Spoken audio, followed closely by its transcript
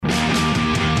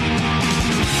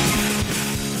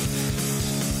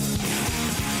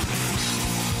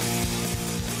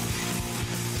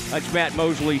That's Matt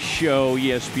Mosley's show,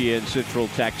 ESPN Central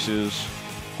Texas.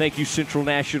 Thank you, Central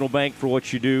National Bank, for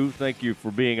what you do. Thank you for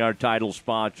being our title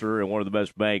sponsor and one of the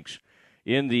best banks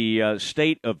in the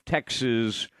state of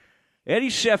Texas. Eddie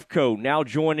Sefko now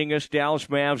joining us,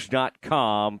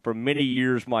 DallasMavs.com. For many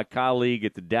years, my colleague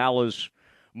at the Dallas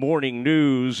Morning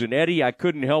News. And, Eddie, I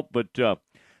couldn't help but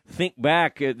think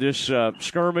back at this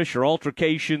skirmish or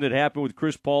altercation that happened with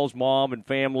Chris Paul's mom and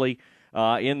family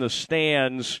in the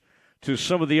stands to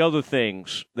some of the other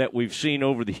things that we've seen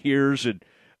over the years. And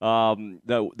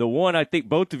the one I think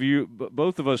both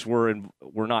of us were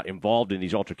not involved in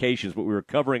these altercations, but we were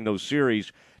covering those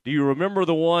series. Do you remember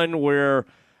the one where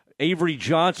Avery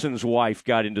Johnson's wife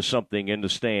got into something in the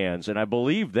stands? And I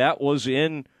believe that was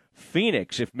in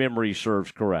Phoenix, if memory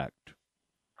serves correct.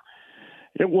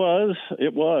 It was.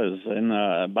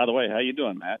 And by the way, how you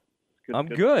doing, Matt? I'm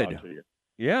good. To talk to you.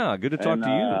 Yeah, good to talk to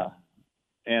you.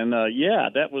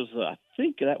 That was, I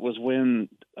think that was when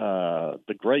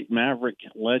the great Maverick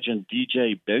legend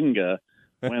DJ Benga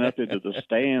went up into the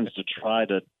stands to try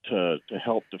to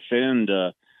help defend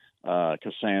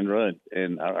Cassandra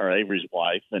and or Avery's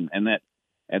wife, and that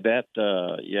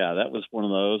was one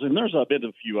of those. And there's been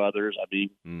a few others. I mean,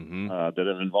 that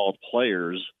have involved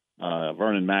players.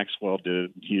 Vernon Maxwell did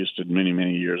it in Houston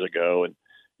many years ago,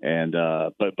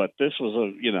 but this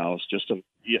was it's just a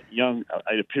young.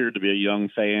 It appeared to be a young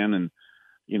fan, and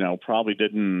probably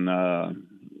didn't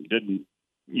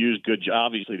use good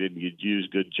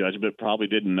judgment. Probably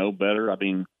didn't know better. I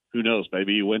mean, who knows?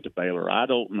 Maybe he went to Baylor. I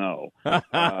don't know. But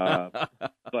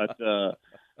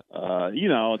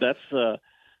that's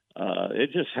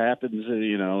it just happens.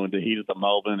 In the heat of the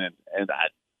moment, and I.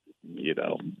 Is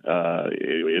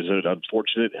it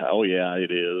unfortunate? Oh, yeah,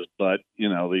 it is. But,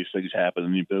 these things happen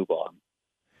and you move on.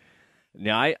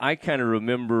 Now, I kind of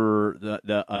remember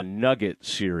the Nugget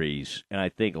series, and I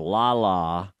think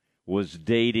Lala was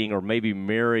dating or maybe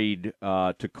married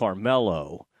to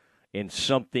Carmelo, and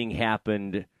something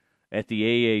happened at the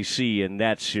AAC in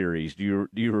that series. Do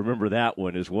you remember that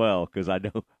one as well? Because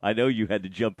I know you had to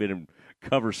jump in and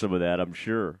cover some of that, I'm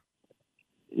sure.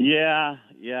 Yeah,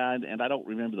 and I don't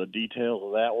remember the details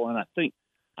of that one. I think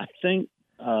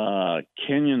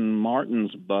Kenyon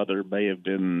Martin's brother may have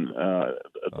been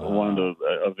one of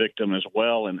a victim as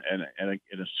well, in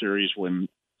a series when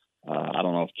I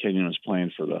don't know if Kenyon was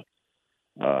playing for the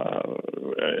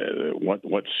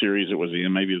what series it was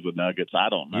in. Maybe it was the Nuggets. I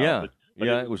don't know. But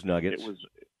it was Nuggets.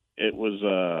 It was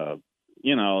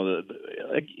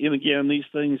and again, these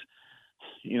things,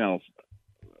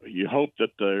 you hope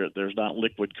that there's not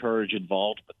liquid courage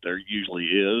involved, but there usually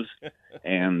is.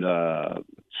 And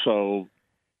so,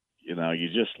 you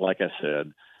just, like I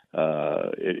said,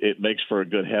 it makes for a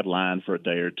good headline for a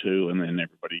day or two, and then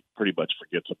everybody pretty much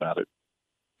forgets about it.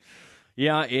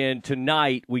 Yeah, and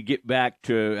tonight we get back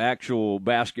to actual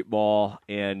basketball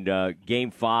and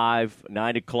Game 5,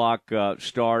 9 o'clock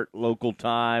start, local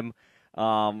time.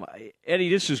 Eddie,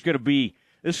 this is going to be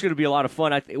a lot of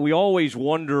fun. We always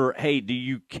wonder, hey, do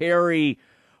you carry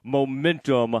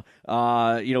momentum,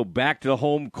 back to the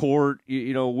home court?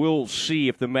 We'll see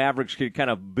if the Mavericks can kind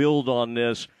of build on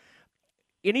this.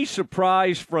 Any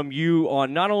surprise from you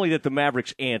on not only that the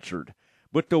Mavericks answered,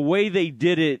 but the way they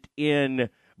did it in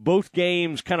both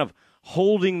games, kind of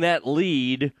holding that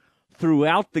lead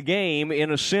throughout the game,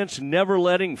 in a sense, never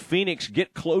letting Phoenix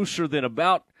get closer than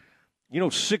about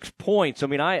 6 points. I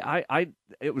mean,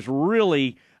 it was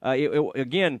really,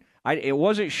 it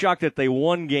wasn't shocked that they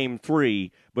won Game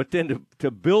 3, but then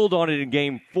to build on it in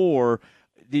Game 4,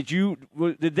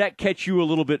 did that catch you a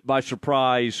little bit by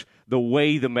surprise, the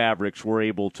way the Mavericks were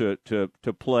able to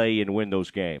play and win those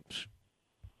games?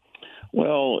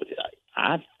 Well,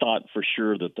 I thought for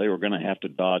sure that they were going to have to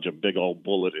dodge a big old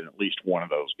bullet in at least one of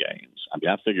those games. I mean,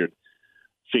 I figured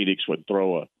Phoenix would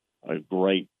throw a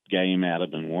great game at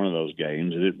them in one of those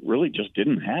games, and it really just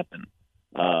didn't happen.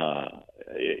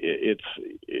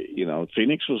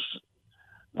 Phoenix was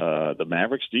the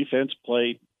Mavericks defense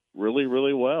played really,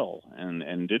 really well,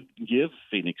 and did give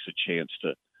Phoenix a chance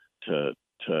to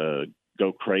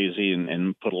go crazy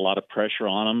and put a lot of pressure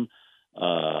on them.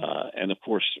 And of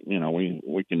course,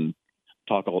 we can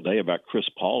talk all day about Chris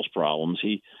Paul's problems.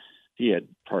 He had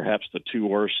perhaps the two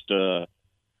worst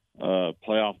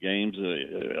playoff games,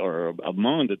 or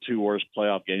among the two worst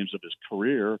playoff games of his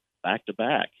career, back to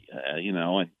back. You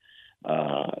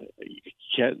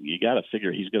got to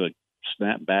figure he's going to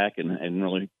snap back and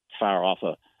really fire off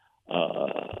a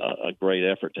great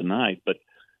effort tonight. But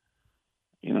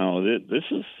this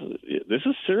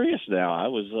is serious now. I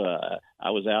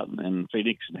was out in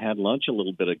Phoenix and had lunch a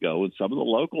little bit ago, and some of the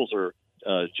locals are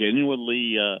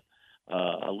genuinely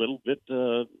a little bit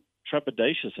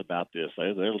trepidatious about this.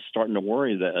 They're starting to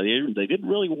worry that they didn't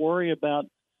really worry about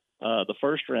the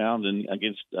first round and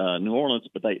against New Orleans,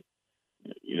 but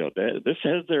this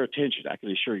has their attention. I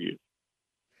can assure you.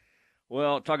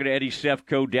 Well, talking to Eddie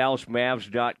Sefko,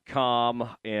 DallasMavs.com,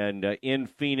 and in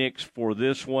Phoenix for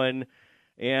this one.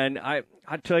 And I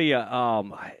tell you,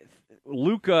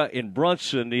 Luka and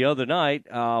Brunson the other night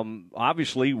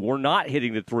obviously were not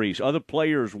hitting the threes. Other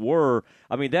players were.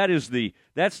 I mean, that's the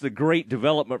great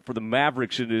development for the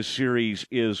Mavericks in this series,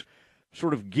 is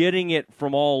sort of getting it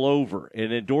from all over.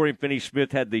 And then Dorian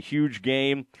Finney-Smith had the huge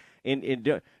game.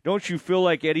 And don't you feel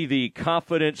like, Eddie, the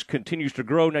confidence continues to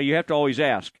grow? Now, you have to always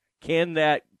ask, can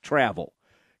that travel?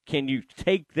 Can you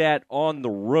take that on the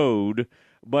road?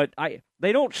 But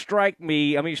they don't strike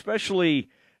me. I mean, especially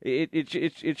it's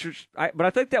just. But I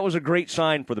think that was a great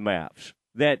sign for the Mavs,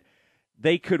 that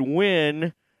they could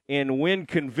win and win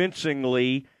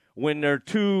convincingly when they're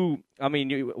two. I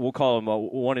mean, we'll call them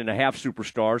 1.5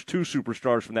 superstars, 2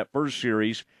 superstars from that first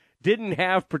series, didn't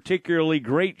have particularly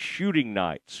great shooting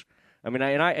nights. I mean,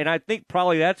 I think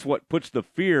probably that's what puts the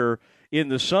fear in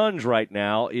the Suns right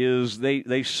now, is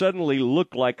they suddenly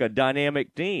look like a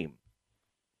dynamic team.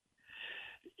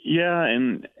 Yeah,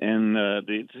 and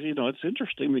it's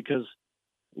interesting because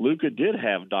Luka did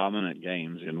have dominant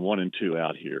games in 1 and 2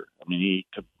 out here. I mean,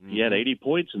 he had 80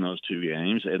 points in those 2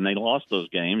 games, and they lost those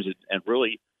games. And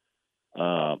really,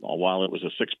 while it was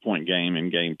a 6-point game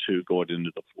in Game 2 going into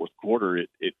the fourth quarter,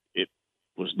 it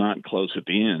was not close at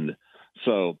the end.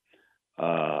 So,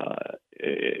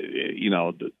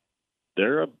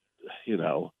 they're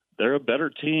a better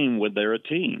team when they're a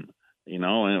team.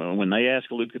 And when they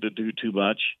ask Luka to do too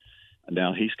much,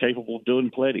 now he's capable of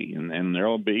doing plenty, and there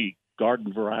will be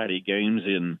garden variety games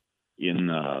in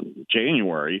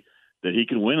January that he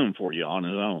can win them for you on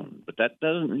his own. But that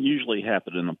doesn't usually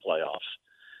happen in the playoffs.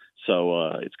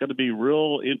 So it's going to be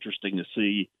real interesting to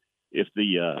see if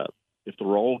the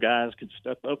role guys can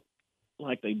step up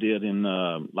like they did in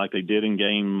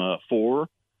Game 4.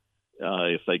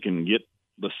 If they can get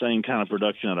the same kind of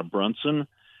production out of Brunson,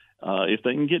 if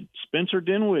they can get Spencer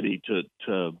Dinwiddie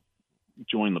to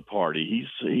join the party.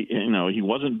 He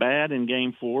wasn't bad in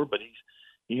Game 4, but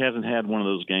he hasn't had one of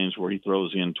those games where he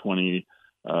throws in 20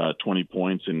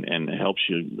 points and helps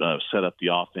you set up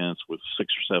the offense with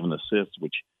 6 or 7 assists,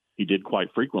 which he did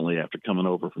quite frequently after coming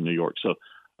over from New York.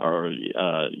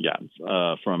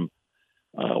 From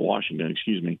Washington,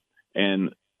 excuse me.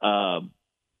 And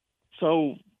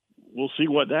so we'll see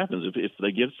what happens. If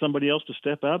they get somebody else to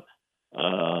step up,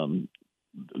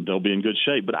 they'll be in good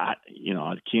shape. But I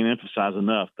can't emphasize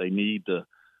enough, they need to,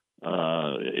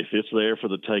 if it's there for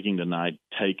the taking tonight,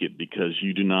 take it, because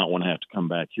you do not want to have to come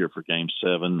back here for Game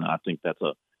 7. I think that's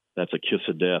a kiss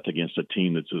of death against a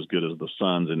team that's as good as the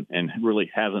Suns and really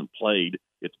hasn't played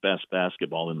its best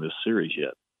basketball in this series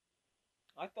yet.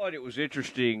 I thought it was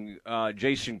interesting,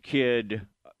 Jason Kidd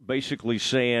basically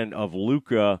saying of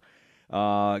Luka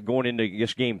going into, I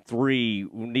guess, Game 3,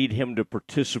 we need him to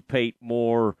participate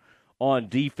more on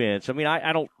defense. I mean,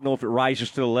 I don't know if it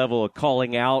rises to the level of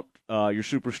calling out your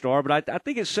superstar, but I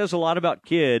think it says a lot about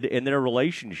Kidd and their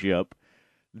relationship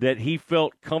that he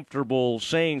felt comfortable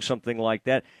saying something like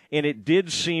that. And it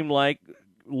did seem like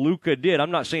Luka did.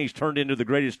 I'm not saying he's turned into the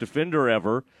greatest defender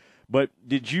ever, but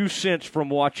did you sense from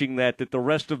watching that the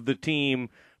rest of the team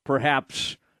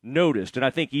perhaps noticed? And I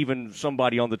think even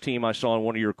somebody on the team, I saw in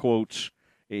one of your quotes,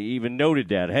 even noted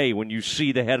that, hey, when you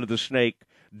see the head of the snake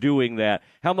doing that,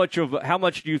 how much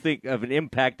do you think of an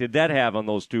impact did that have on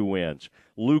those 2 wins?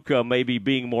 Luka maybe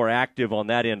being more active on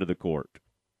that end of the court.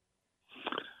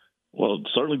 Well, it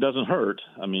certainly doesn't hurt.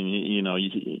 I mean, he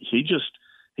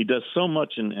does so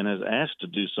much and has asked to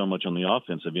do so much on the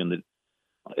offensive end that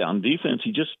on defense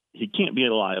he can't be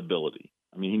a liability.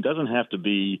 I mean, he doesn't have to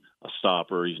be a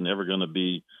stopper. He's never going to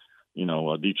be,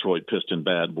 a Detroit Piston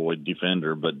bad boy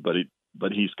defender. But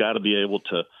he's got to be able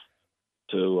to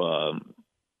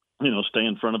stay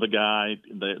in front of the guy.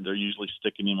 They're usually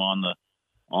sticking him on the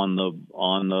one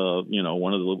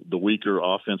of the weaker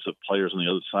offensive players on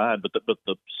the other side. But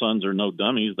the Suns are no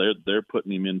dummies. They're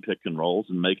putting him in pick and rolls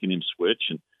and making him switch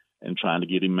and trying to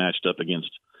get him matched up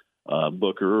against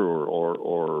Booker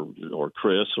or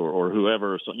Chris or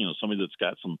whoever. So, somebody that's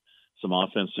got some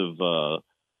offensive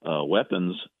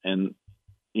weapons. And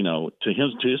to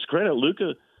his credit,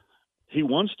 Luka, he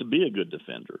wants to be a good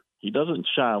defender. He doesn't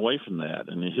shy away from that,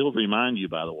 and he'll remind you,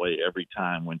 by the way, every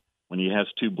time when he has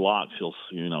 2 blocks, he'll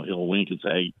wink and say,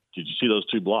 "Hey, did you see those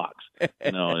 2 blocks?"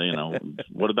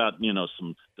 What about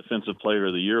some defensive player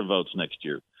of the year votes next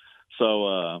year?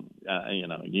 So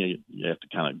you have to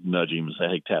kind of nudge him and say,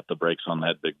 "Hey, tap the brakes on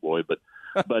that, big boy." But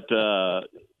But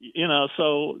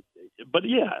but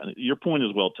yeah, your point is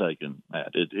well taken,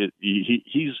 Matt.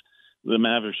 He's the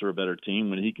Mavericks are a better team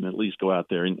when he can at least go out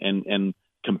there and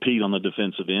compete on the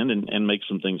defensive end and make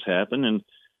some things happen.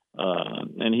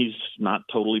 And he's not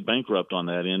totally bankrupt on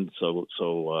that end. So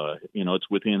it's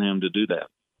within him to do that.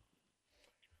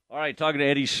 All right, talking to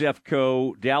Eddie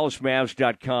Sefko,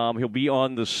 DallasMavs.com. He'll be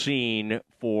on the scene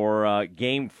for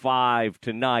Game 5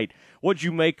 tonight. What'd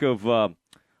you make of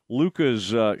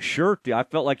Luka's shirt? I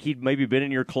felt like he'd maybe been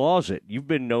in your closet. You've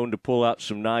been known to pull out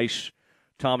some nice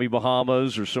Tommy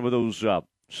Bahamas or some of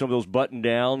those button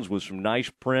downs with some nice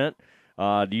print.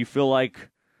 Do you feel like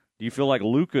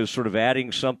Luka's sort of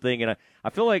adding something? And I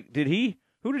feel like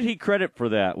who did he credit for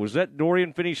that? Was that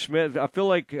Dorian Finney-Smith? I feel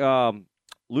like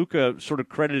Luka sort of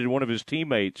credited one of his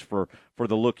teammates for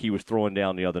the look he was throwing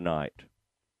down the other night.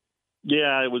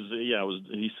 Yeah, it was.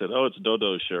 He said, "Oh, it's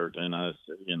Dodo's shirt," and I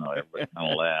said, everybody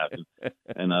kind of laughed.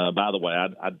 And by the way,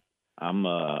 I'm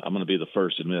going to be the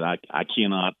first to admit I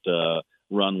cannot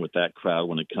run with that crowd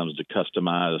when it comes to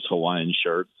customized Hawaiian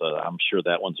shirts. I'm sure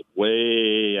that one's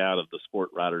way out of the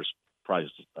sport writer's price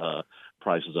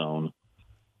zone.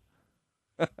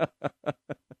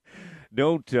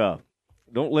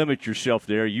 Don't limit yourself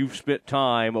there. You've spent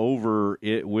time over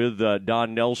it with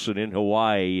Don Nelson in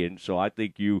Hawaii, and so I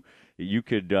think you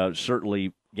could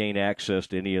certainly gain access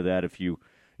to any of that if you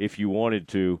wanted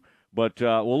to. But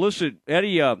well, listen,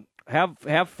 Eddie,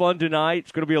 have fun tonight.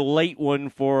 It's going to be a late one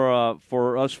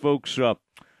for us folks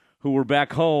who were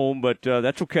back home, but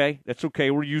that's okay. That's okay.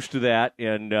 We're used to that,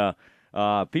 and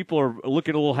people are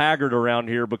looking a little haggard around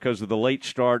here because of the late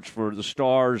starts for the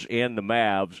Stars and the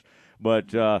Mavs.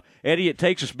 But, Eddie, it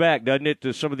takes us back, doesn't it,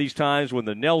 to some of these times when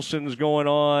the Nelson's going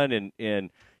on and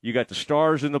you got the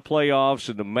Stars in the playoffs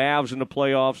and the Mavs in the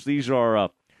playoffs.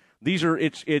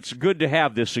 It's good to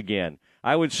have this again.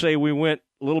 I would say we went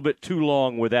a little bit too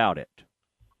long without it.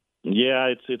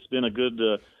 Yeah, it's been a good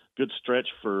stretch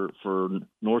for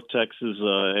North Texas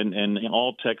and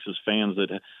all Texas fans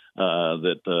that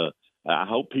I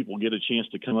hope people get a chance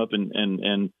to come up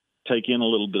and take in a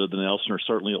little bit of the Nelson, or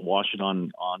certainly watch it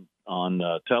on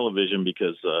television,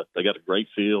 because they got a great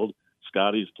field.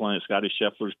 Scotty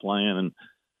Scheffler's playing, and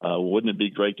wouldn't it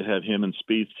be great to have him and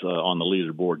Spieth on the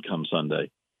leaderboard come Sunday?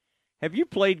 Have you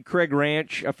played Craig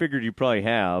Ranch? I figured you probably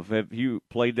have. Have you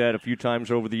played that a few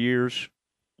times over the years?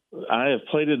 I have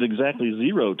played it exactly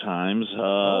 0 times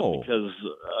because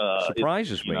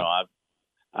surprises me.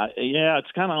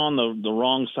 It's kind of on the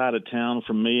wrong side of town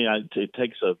from me. It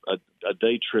takes a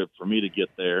day trip for me to get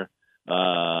there, so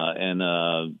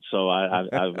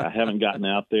I haven't gotten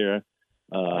out there.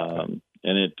 But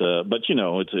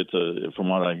it's from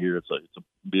what I hear, it's a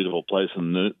beautiful place,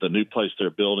 and the new place they're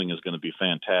building is going to be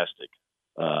fantastic.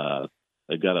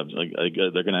 They're going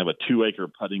to have a 2-acre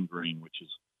putting green, which is,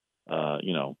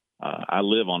 I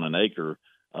live on an acre,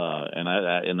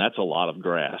 and that's a lot of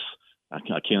grass. I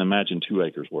can't imagine 2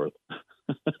 acres worth.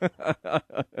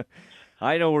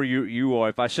 I know where you are.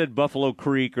 If I said Buffalo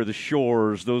Creek or the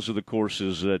Shores, those are the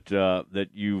courses that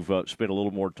you've spent a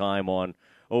little more time on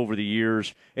over the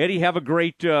years. Eddie, have a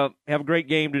great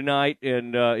game tonight,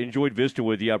 and enjoyed visiting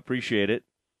with you. I appreciate it.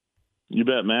 You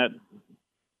bet, Matt.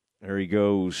 There he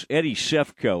goes, Eddie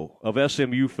Sefko of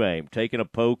SMU fame, taking a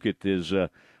poke at his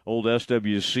old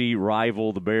SWC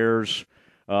rival, the Bears,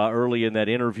 early in that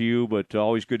interview, but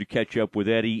always good to catch up with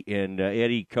Eddie. And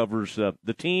Eddie covers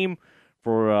the team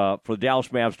for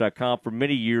DallasMavs.com. For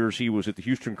many years, he was at the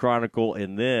Houston Chronicle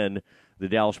and then the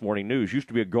Dallas Morning News. Used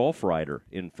to be a golf writer,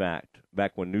 in fact,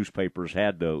 back when newspapers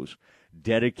had those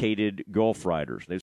dedicated golf writers.